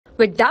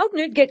With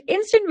Doubtnut, get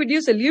instant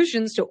video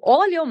solutions to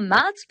all your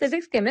maths,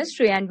 physics,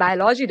 chemistry, and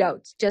biology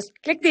doubts. Just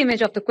click the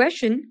image of the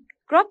question,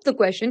 crop the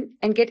question,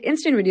 and get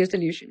instant video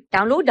solution.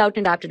 Download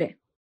Doubtnut app today.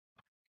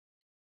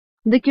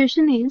 The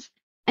question is,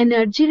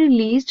 energy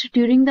released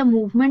during the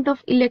movement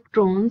of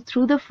electrons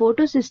through the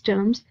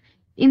photosystems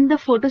in the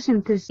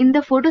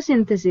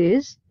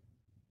photosynthesis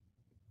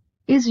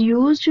is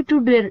used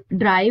to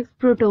drive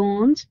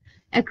protons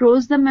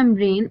across the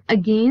membrane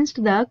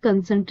against the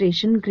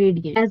concentration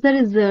gradient. As a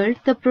result,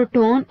 the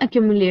proton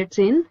accumulates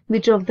in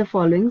which of the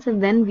following,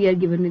 and then we are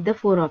given with the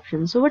four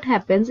options. So what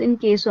happens in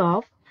case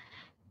of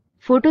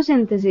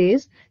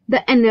photosynthesis?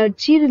 The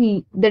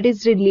energy that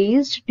is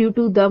released due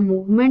to the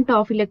movement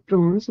of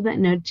electrons, the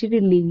energy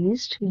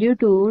released due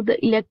to the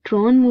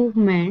electron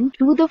movement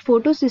through the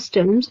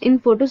photosystems in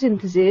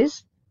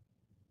photosynthesis.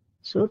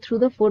 So through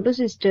the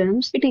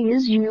photosystems, it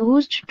is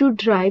used to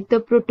drive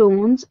the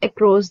protons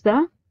across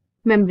the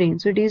membrane.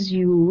 So it is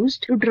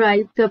used to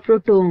drive the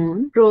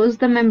proton across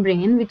the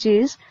membrane, which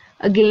is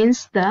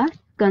against the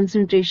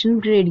concentration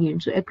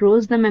gradient. So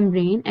across the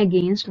membrane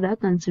against the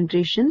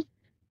concentration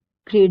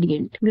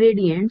gradient.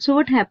 So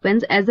what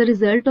happens as a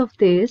result of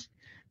this?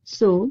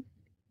 So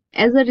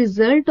as a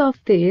result of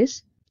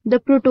this, the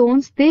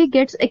protons, they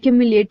gets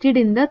accumulated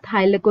in the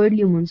thylakoid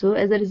lumen. So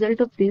as a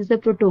result of this, the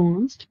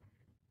protons,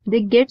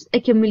 they gets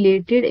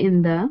accumulated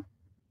in the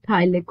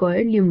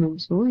thylakoid lumen.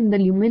 So in the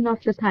lumen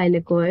of the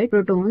thylakoid,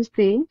 protons,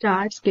 they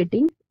starts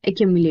getting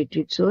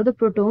accumulated. So the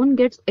proton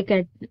gets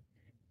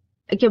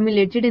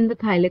accumulated in the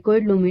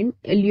thylakoid lumen,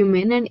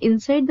 and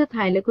inside the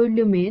thylakoid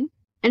lumen,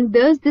 and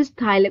thus this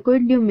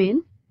thylakoid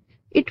lumen,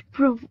 it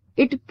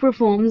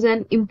performs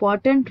an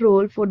important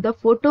role for the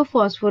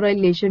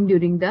photophosphorylation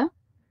during the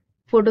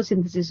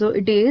photosynthesis. So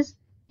it is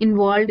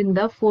involved in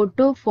the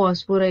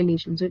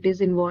photophosphorylation. So it is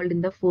involved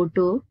in the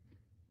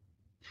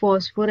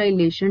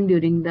photophosphorylation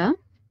during the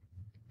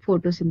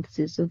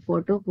photosynthesis. So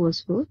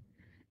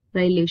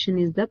photophosphorylation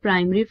is the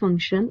primary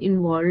function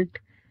involved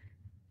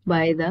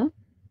by the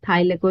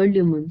thylakoid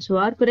lumen. So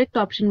our correct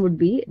option would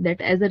be that,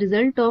 as a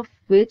result of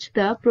which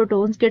the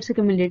protons gets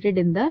accumulated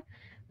in the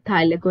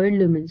thylakoid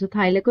lumen. So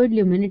thylakoid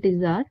lumen, it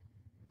is our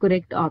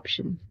correct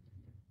option.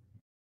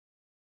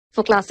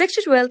 For class 6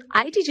 to 12,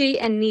 IIT JEE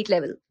and NEET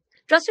level.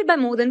 Trusted by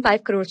more than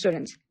 5 crore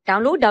students.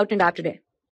 Download Doubtnut app today.